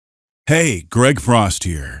Hey, Greg Frost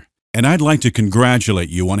here, and I'd like to congratulate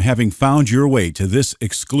you on having found your way to this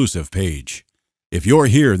exclusive page. If you're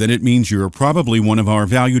here, then it means you're probably one of our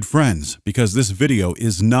valued friends because this video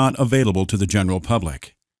is not available to the general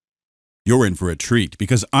public. You're in for a treat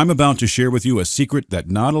because I'm about to share with you a secret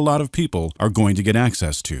that not a lot of people are going to get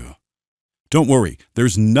access to. Don't worry,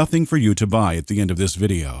 there's nothing for you to buy at the end of this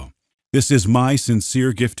video. This is my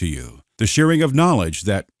sincere gift to you, the sharing of knowledge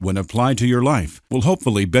that, when applied to your life, will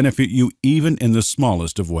hopefully benefit you even in the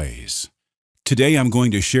smallest of ways. Today I'm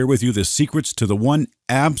going to share with you the secrets to the one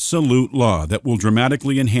absolute law that will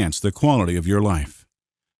dramatically enhance the quality of your life.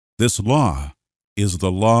 This law is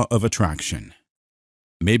the law of attraction.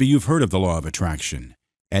 Maybe you've heard of the law of attraction,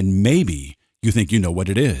 and maybe you think you know what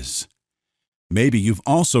it is. Maybe you've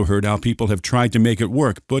also heard how people have tried to make it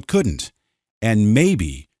work but couldn't, and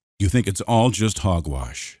maybe you think it's all just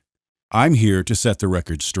hogwash. I'm here to set the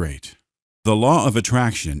record straight. The law of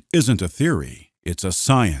attraction isn't a theory, it's a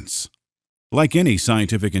science. Like any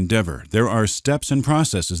scientific endeavor, there are steps and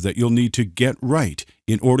processes that you'll need to get right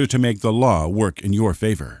in order to make the law work in your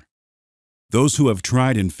favor. Those who have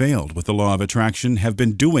tried and failed with the law of attraction have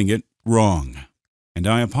been doing it wrong. And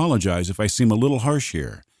I apologize if I seem a little harsh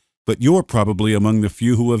here, but you're probably among the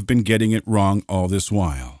few who have been getting it wrong all this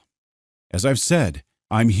while. As I've said,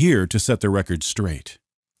 I'm here to set the record straight.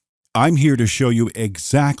 I'm here to show you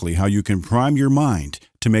exactly how you can prime your mind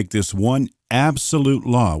to make this one absolute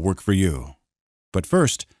law work for you. But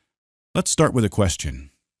first, let's start with a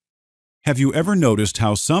question. Have you ever noticed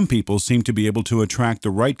how some people seem to be able to attract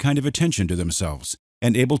the right kind of attention to themselves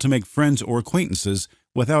and able to make friends or acquaintances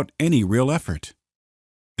without any real effort?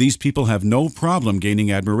 These people have no problem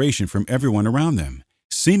gaining admiration from everyone around them,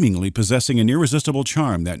 seemingly possessing an irresistible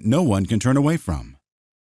charm that no one can turn away from.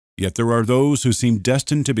 Yet there are those who seem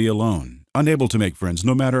destined to be alone, unable to make friends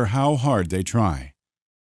no matter how hard they try.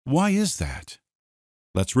 Why is that?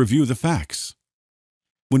 Let's review the facts.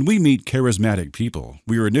 When we meet charismatic people,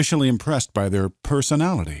 we are initially impressed by their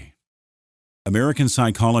personality. American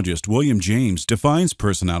psychologist William James defines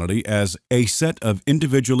personality as a set of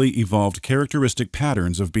individually evolved characteristic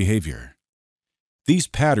patterns of behavior. These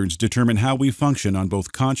patterns determine how we function on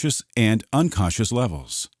both conscious and unconscious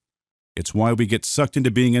levels. It's why we get sucked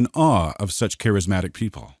into being in awe of such charismatic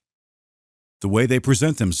people. The way they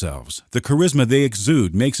present themselves, the charisma they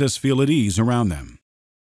exude makes us feel at ease around them.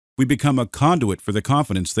 We become a conduit for the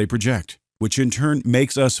confidence they project, which in turn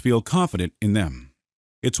makes us feel confident in them.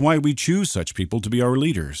 It's why we choose such people to be our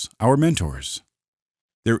leaders, our mentors.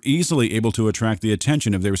 They're easily able to attract the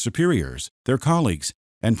attention of their superiors, their colleagues,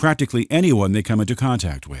 and practically anyone they come into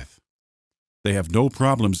contact with. They have no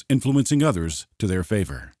problems influencing others to their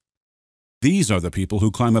favor. These are the people who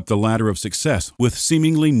climb up the ladder of success with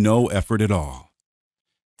seemingly no effort at all.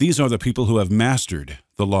 These are the people who have mastered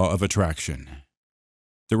the law of attraction.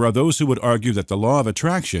 There are those who would argue that the law of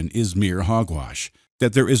attraction is mere hogwash,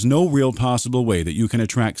 that there is no real possible way that you can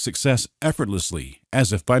attract success effortlessly,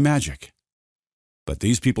 as if by magic. But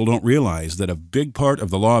these people don't realize that a big part of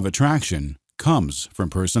the law of attraction comes from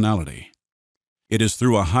personality. It is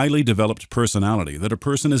through a highly developed personality that a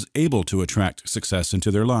person is able to attract success into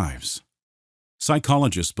their lives.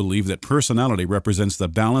 Psychologists believe that personality represents the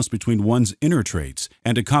balance between one's inner traits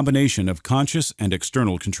and a combination of conscious and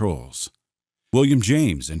external controls. William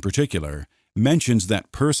James, in particular, mentions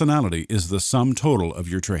that personality is the sum total of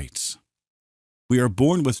your traits. We are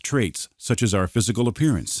born with traits such as our physical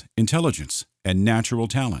appearance, intelligence, and natural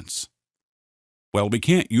talents. While we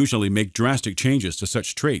can't usually make drastic changes to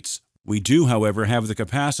such traits, we do, however, have the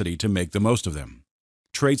capacity to make the most of them.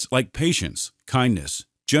 Traits like patience, kindness,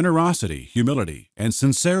 generosity, humility, and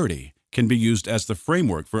sincerity can be used as the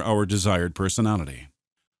framework for our desired personality.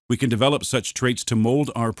 We can develop such traits to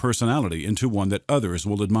mold our personality into one that others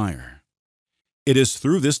will admire. It is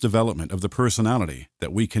through this development of the personality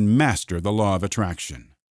that we can master the law of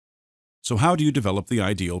attraction. So how do you develop the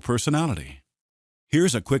ideal personality?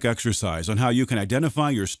 Here's a quick exercise on how you can identify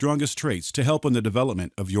your strongest traits to help in the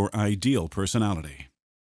development of your ideal personality.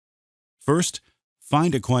 First,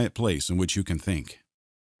 find a quiet place in which you can think.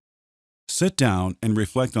 Sit down and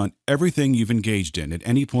reflect on everything you've engaged in at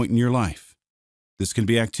any point in your life. This can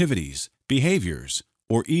be activities, behaviors,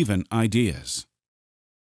 or even ideas.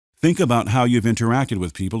 Think about how you've interacted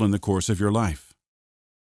with people in the course of your life.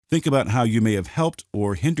 Think about how you may have helped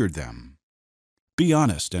or hindered them. Be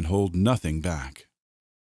honest and hold nothing back.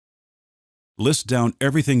 List down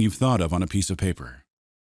everything you've thought of on a piece of paper.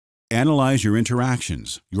 Analyze your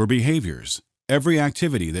interactions, your behaviors, every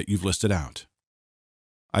activity that you've listed out.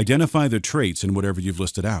 Identify the traits in whatever you've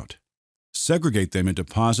listed out. Segregate them into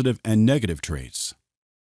positive and negative traits.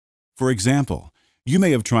 For example, You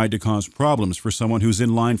may have tried to cause problems for someone who's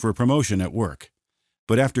in line for a promotion at work,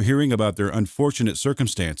 but after hearing about their unfortunate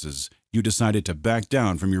circumstances, you decided to back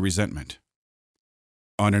down from your resentment.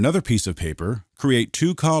 On another piece of paper, create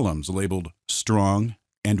 2 columns labeled strong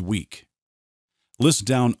and weak. List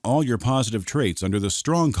down all your positive traits under the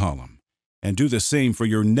strong column, and do the same for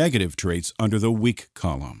your negative traits under the weak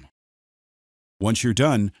column. Once you're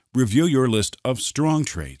done, review your list of strong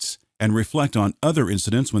traits and reflect on other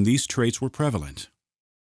incidents when these traits were prevalent.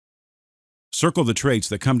 Circle the traits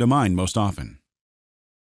that come to mind most often.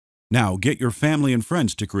 Now get your family and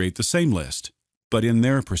friends to create the same list, but in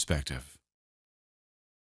their perspective.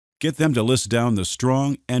 Get them to list down the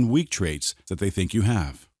strong and weak traits that they think you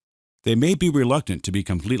have. They may be reluctant to be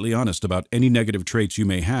completely honest about any negative traits you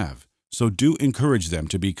may have, so do encourage them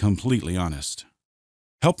to be completely honest.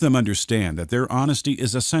 Help them understand that their honesty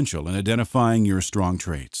is essential in identifying your strong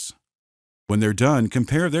traits. When they're done,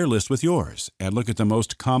 compare their list with yours and look at the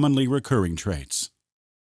most commonly recurring traits.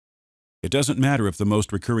 It doesn't matter if the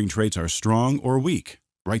most recurring traits are strong or weak.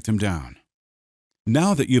 Write them down.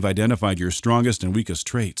 Now that you've identified your strongest and weakest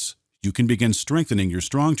traits, you can begin strengthening your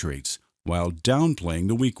strong traits while downplaying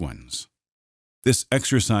the weak ones. This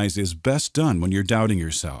exercise is best done when you're doubting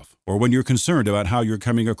yourself or when you're concerned about how you're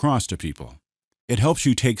coming across to people. It helps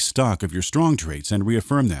you take stock of your strong traits and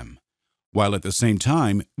reaffirm them, while at the same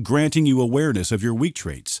time granting you awareness of your weak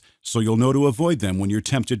traits so you'll know to avoid them when you're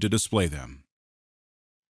tempted to display them.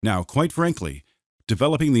 Now, quite frankly,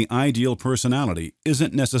 developing the ideal personality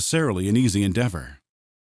isn't necessarily an easy endeavor.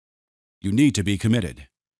 You need to be committed.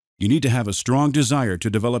 You need to have a strong desire to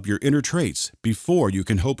develop your inner traits before you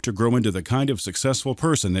can hope to grow into the kind of successful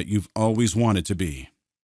person that you've always wanted to be.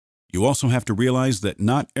 You also have to realize that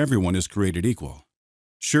not everyone is created equal.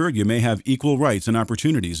 Sure, you may have equal rights and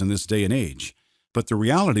opportunities in this day and age, but the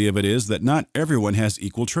reality of it is that not everyone has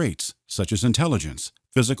equal traits, such as intelligence,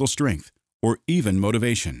 physical strength, or even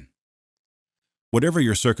motivation. Whatever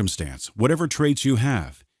your circumstance, whatever traits you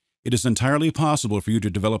have, it is entirely possible for you to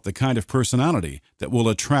develop the kind of personality that will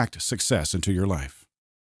attract success into your life.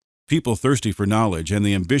 People thirsty for knowledge and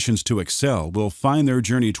the ambitions to excel will find their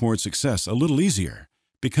journey towards success a little easier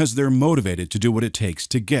because they're motivated to do what it takes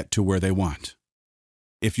to get to where they want.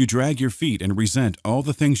 If you drag your feet and resent all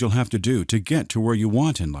the things you'll have to do to get to where you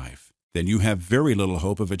want in life, then you have very little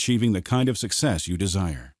hope of achieving the kind of success you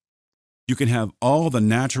desire. You can have all the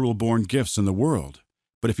natural-born gifts in the world,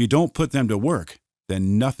 but if you don't put them to work,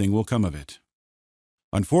 then nothing will come of it.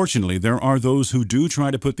 Unfortunately, there are those who do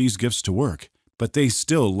try to put these gifts to work, but they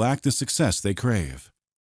still lack the success they crave.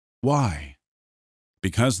 Why?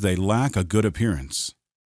 Because they lack a good appearance.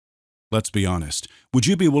 Let's be honest, would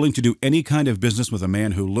you be willing to do any kind of business with a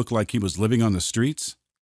man who looked like he was living on the streets?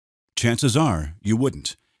 Chances are you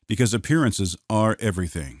wouldn't, because appearances are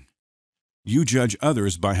everything. You judge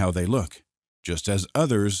others by how they look, just as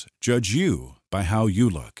others judge you by how you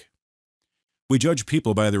look. We judge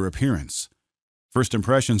people by their appearance. First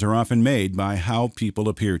impressions are often made by how people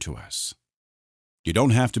appear to us. You don't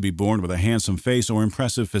have to be born with a handsome face or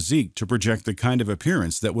impressive physique to project the kind of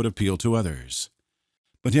appearance that would appeal to others.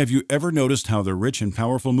 But have you ever noticed how the rich and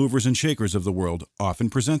powerful movers and shakers of the world often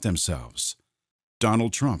present themselves?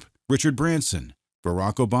 Donald Trump, Richard Branson,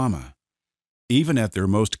 Barack Obama. Even at their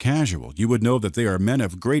most casual, you would know that they are men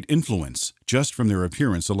of great influence just from their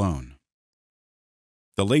appearance alone.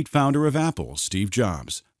 The late founder of Apple, Steve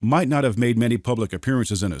Jobs, might not have made many public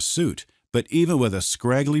appearances in a suit, but even with a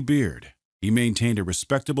scraggly beard, he maintained a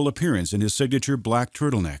respectable appearance in his signature black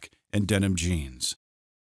turtleneck and denim jeans.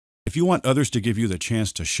 If you want others to give you the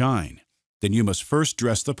chance to shine, then you must first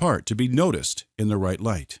dress the part to be noticed in the right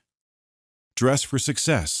light. Dress for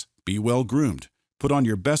success, be well-groomed, put on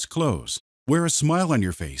your best clothes, wear a smile on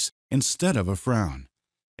your face instead of a frown,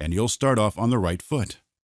 and you'll start off on the right foot.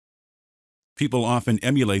 People often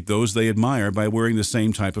emulate those they admire by wearing the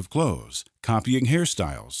same type of clothes, copying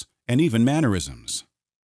hairstyles, and even mannerisms.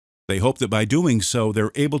 They hope that by doing so,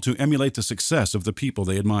 they're able to emulate the success of the people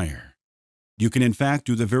they admire. You can in fact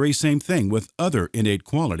do the very same thing with other innate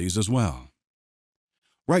qualities as well.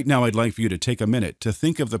 Right now, I'd like for you to take a minute to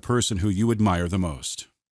think of the person who you admire the most.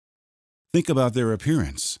 Think about their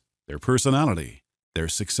appearance, their personality, their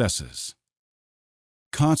successes.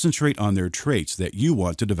 Concentrate on their traits that you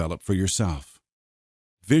want to develop for yourself.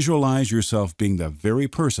 Visualize yourself being the very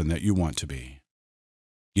person that you want to be.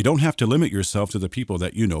 You don't have to limit yourself to the people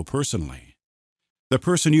that you know personally. The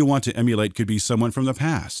person you want to emulate could be someone from the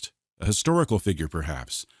past, a historical figure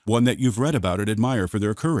perhaps, one that you've read about and admire for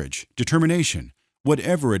their courage, determination,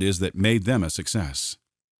 whatever it is that made them a success.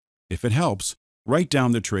 If it helps, write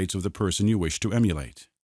down the traits of the person you wish to emulate.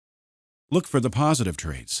 Look for the positive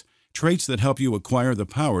traits. traits that help you acquire the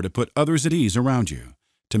power to put others at ease around you,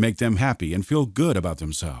 to make them happy and feel good about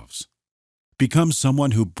themselves. Become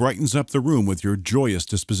someone who brightens up the room with your joyous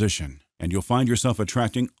disposition, and you'll find yourself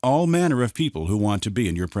attracting all manner of people who want to be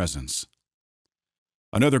in your presence.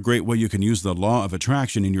 Another great way you can use the law of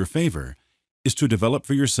attraction in your favor is to develop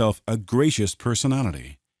for yourself a gracious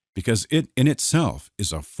personality, because it in itself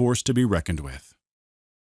is a force to be reckoned with.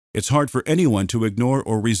 It's hard for anyone to ignore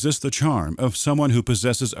or resist the charm of someone who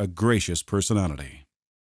possesses a gracious personality.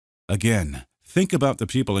 Again, think about the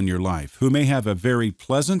people in your life who may have a very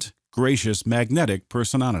pleasant, gracious, magnetic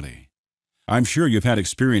personality. I'm sure you've had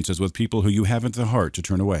experiences with people who you haven't the heart to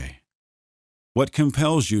turn away. What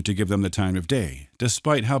compels you to give them the time of day,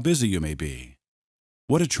 despite how busy you may be?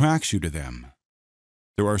 What attracts you to them?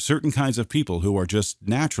 There are certain kinds of people who are just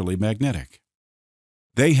naturally magnetic.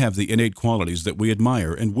 They have the innate qualities that we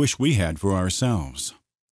admire and wish we had for ourselves.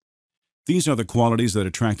 These are the qualities that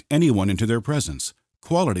attract anyone into their presence,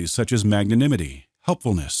 qualities such as magnanimity,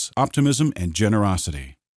 helpfulness, optimism, and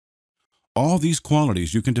generosity. All these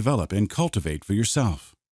qualities you can develop and cultivate for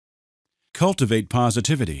yourself. Cultivate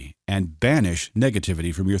positivity and banish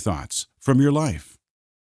negativity from your thoughts, from your life.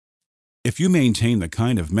 If you maintain the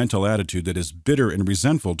kind of mental attitude that is bitter and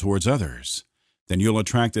resentful towards others, then you'll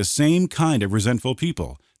attract the same kind of resentful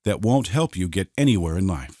people that won't help you get anywhere in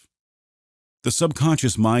life. The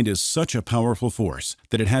subconscious mind is such a powerful force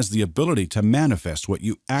that it has the ability to manifest what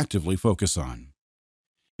you actively focus on.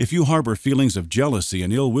 If you harbor feelings of jealousy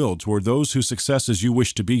and ill will toward those whose successes you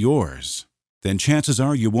wish to be yours, then chances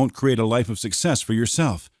are you won't create a life of success for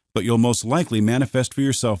yourself, but you'll most likely manifest for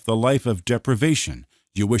yourself the life of deprivation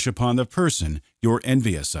you wish upon the person you're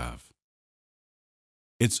envious of.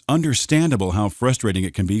 It's understandable how frustrating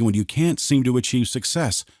it can be when you can't seem to achieve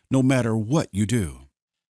success no matter what you do.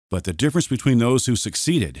 But the difference between those who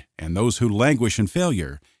succeeded and those who languish in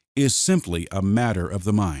failure is simply a matter of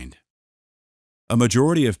the mind. A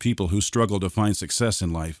majority of people who struggle to find success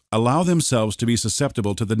in life allow themselves to be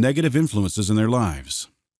susceptible to the negative influences in their lives.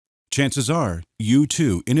 Chances are, you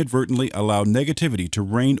too inadvertently allow negativity to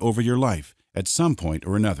reign over your life at some point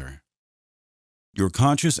or another. Your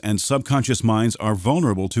conscious and subconscious minds are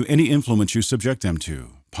vulnerable to any influence you subject them to,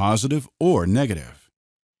 positive or negative.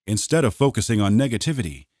 Instead of focusing on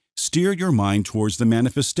negativity, steer your mind towards the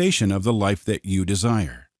manifestation of the life that you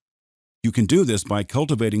desire. You can do this by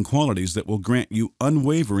cultivating qualities that will grant you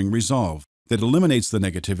unwavering resolve that eliminates the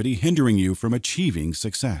negativity hindering you from achieving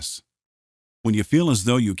success. When you feel as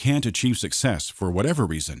though you can't achieve success for whatever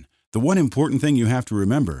reason, the one important thing you have to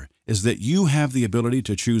remember is that you have the ability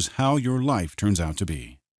to choose how your life turns out to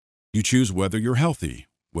be. You choose whether you're healthy,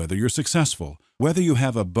 whether you're successful, whether you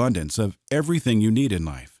have abundance of everything you need in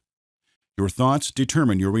life. Your thoughts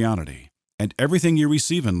determine your reality, and everything you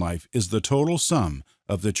receive in life is the total sum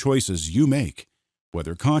of the choices you make,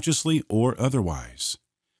 whether consciously or otherwise.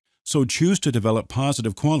 So choose to develop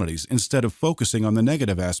positive qualities instead of focusing on the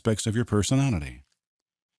negative aspects of your personality.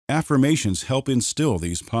 Affirmations help instill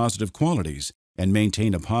these positive qualities and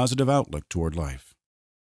maintain a positive outlook toward life.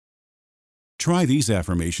 Try these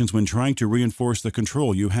affirmations when trying to reinforce the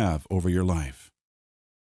control you have over your life.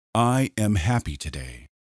 I am happy today.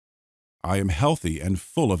 I am healthy and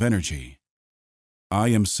full of energy. I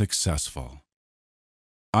am successful.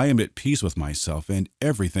 I am at peace with myself and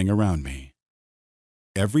everything around me.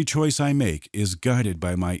 Every choice I make is guided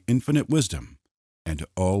by my infinite wisdom, and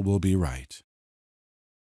all will be right.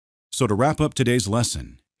 So to wrap up today's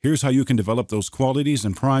lesson, here's how you can develop those qualities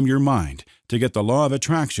and prime your mind to get the law of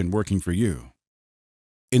attraction working for you.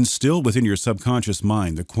 Instill within your subconscious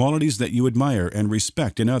mind the qualities that you admire and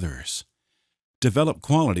respect in others. Develop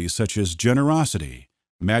qualities such as generosity,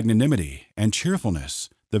 magnanimity, and cheerfulness,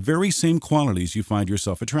 the very same qualities you find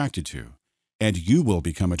yourself attracted to, and you will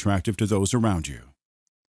become attractive to those around you.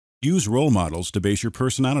 Use role models to base your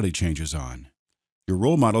personality changes on. Your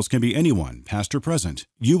role models can be anyone, past or present,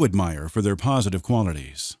 you admire for their positive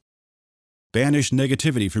qualities. Banish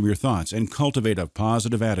negativity from your thoughts and cultivate a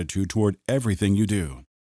positive attitude toward everything you do.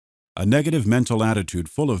 A negative mental attitude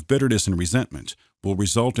full of bitterness and resentment will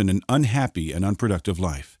result in an unhappy and unproductive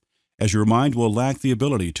life, as your mind will lack the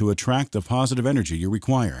ability to attract the positive energy you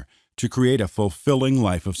require to create a fulfilling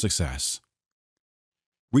life of success.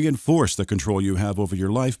 Reinforce the control you have over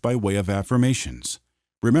your life by way of affirmations.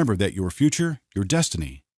 Remember that your future, your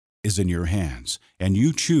destiny, is in your hands, and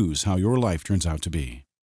you choose how your life turns out to be.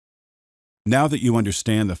 Now that you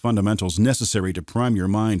understand the fundamentals necessary to prime your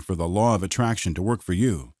mind for the law of attraction to work for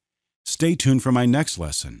you, stay tuned for my next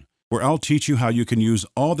lesson, where I'll teach you how you can use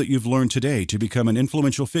all that you've learned today to become an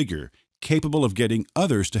influential figure capable of getting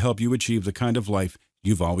others to help you achieve the kind of life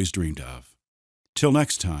you've always dreamed of. Till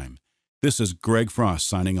next time, This is Greg Frost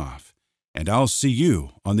signing off, and I'll see you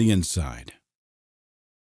on the inside.